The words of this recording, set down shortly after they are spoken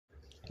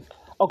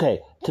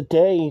Okay,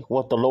 today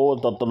was the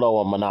lowest of the low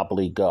on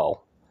Monopoly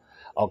Go.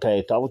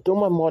 Okay, so I was doing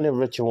my morning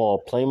ritual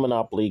playing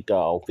Monopoly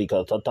Go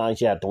because sometimes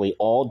you have to wait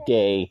all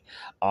day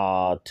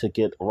to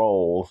get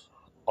rolls.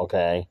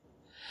 Okay,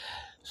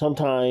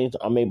 sometimes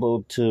I'm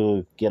able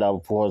to get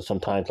out for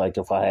sometimes like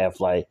if I have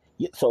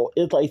so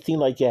it's like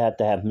seems like you have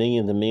to have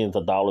millions and millions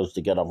of dollars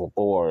to get off a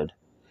board.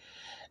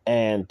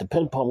 And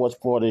depending upon what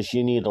sport is,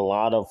 you need a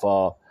lot of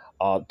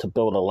to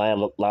build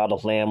lot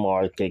of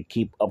landmarks and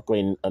keep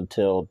upgrading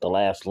until the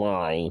last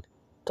line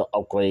to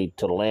upgrade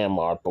to the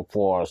landmark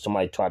before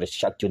somebody try to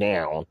shut you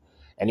down,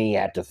 and then you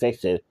have to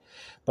fix it.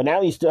 But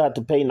now you still have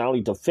to pay not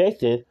only to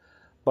fix it,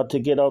 but to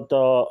get out the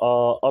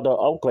other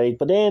upgrades.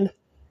 But then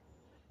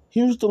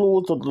here's the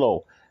rules of the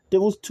low. There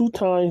was two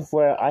times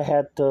where I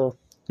had to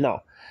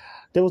no,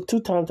 there was two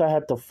times I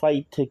had to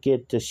fight to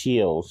get the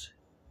shields.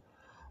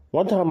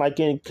 One time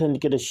couldn't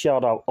get a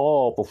shout out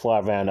all before I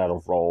ran out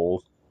of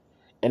rolls.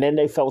 And then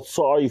they felt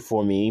sorry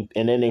for me.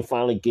 And then they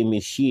finally gave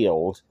me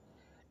shields.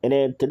 And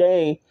then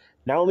today,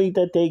 not only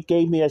that they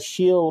gave me a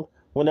shield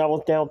when I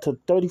was down to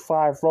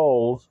 35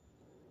 rolls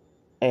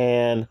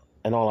and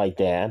all like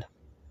that.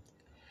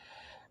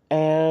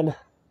 And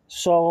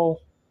so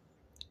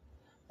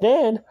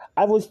then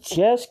I was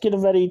just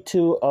getting ready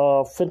to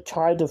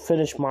try to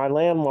finish my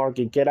landmark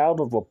and get out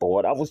of the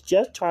board. I was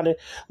just trying to,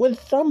 when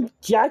some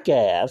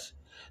jackass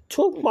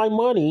took my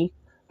money.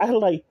 I had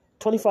like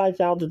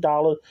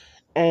 $25,000,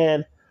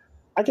 and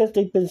I guess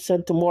they've been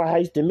sent to more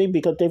heists than me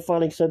because they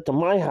finally sent to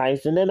my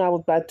heist, and then I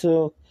was back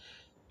to,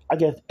 I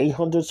guess,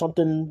 $800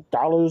 something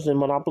in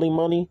Monopoly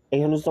money,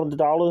 $800 something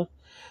dollars,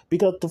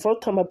 because the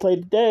first time I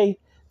played today,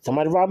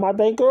 somebody robbed my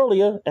bank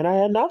earlier, and I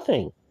had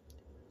nothing.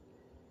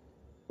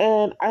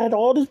 And I had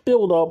all this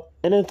build up,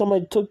 and then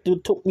somebody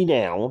took me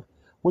down,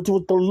 which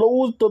was the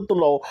lowest of the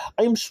low.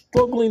 I am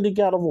struggling to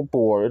get out of a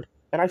board,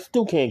 and I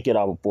still can't get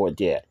out of a board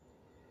yet.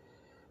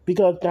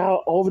 Because now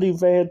I already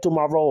ran through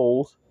my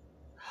rolls.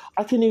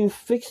 I couldn't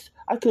fix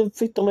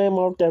the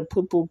landmark that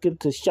people get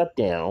to shut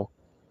down.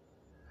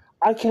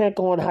 I can't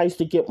go on heist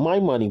to get my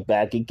money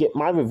back and get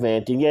my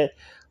revenge. And yet,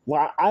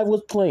 while I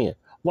was playing,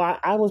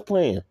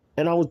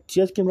 and I was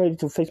just getting ready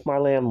to fix my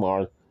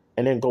landmark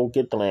and then go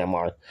get the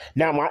landmark,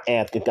 now my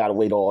ass has got to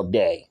wait all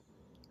day.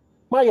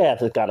 My ass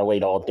has got to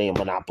wait all day in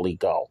Monopoly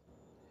Go.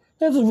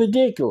 This is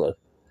ridiculous.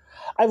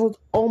 I was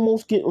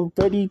almost getting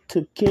ready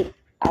to get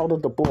out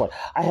of the board.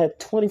 I had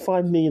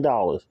 $25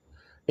 million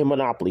in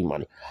Monopoly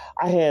money.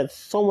 I had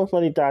so much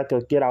money that I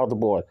could get out of the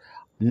board.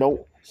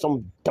 Nope,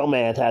 some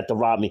dumbass had to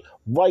rob me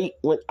right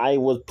when I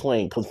was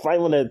playing. Because right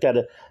when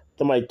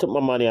somebody took my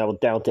money, I was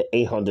down to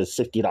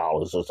 $860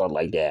 or something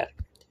like that.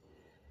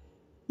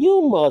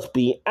 You must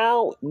be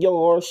out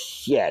your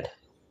shit.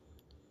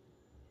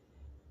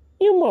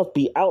 You must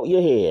be out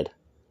your head.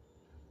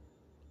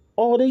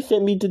 All they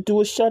sent me to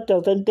do is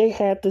shutdowns, and they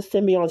had to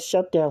send me on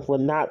shutdowns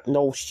with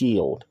no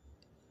shield.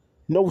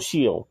 No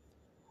shield.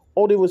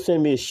 All they would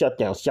send me is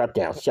shutdown.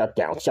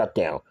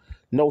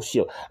 No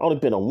shield. I only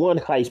been on one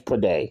heist per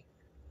day.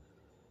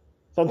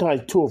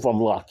 Sometimes two if I'm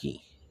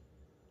lucky.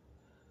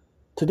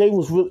 Today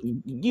was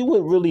you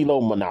went really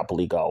low,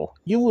 Monopoly Go.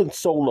 You went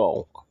so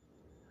low.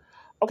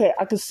 Okay,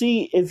 I could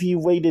see if you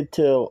waited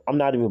till I'm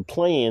not even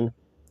playing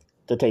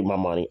to take my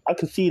money. I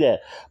could see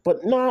that.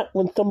 But not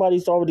when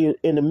somebody's already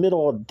in the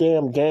middle of a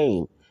damn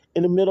game.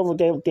 In the middle of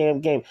a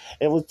damn game.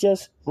 It was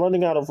just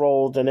running out of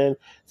rolls, and then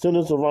as soon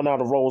as it run out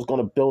of rolls,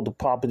 going to build the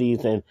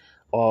properties and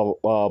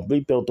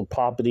rebuild the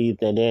properties,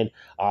 and then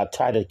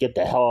try to get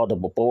the hell out of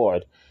the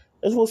board.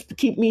 It's supposed to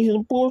keep me in the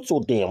board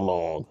so damn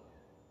long.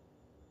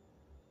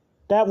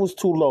 That was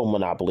too low,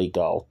 Monopoly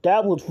Go.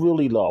 That was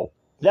really low.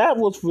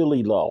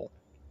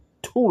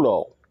 Too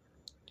low.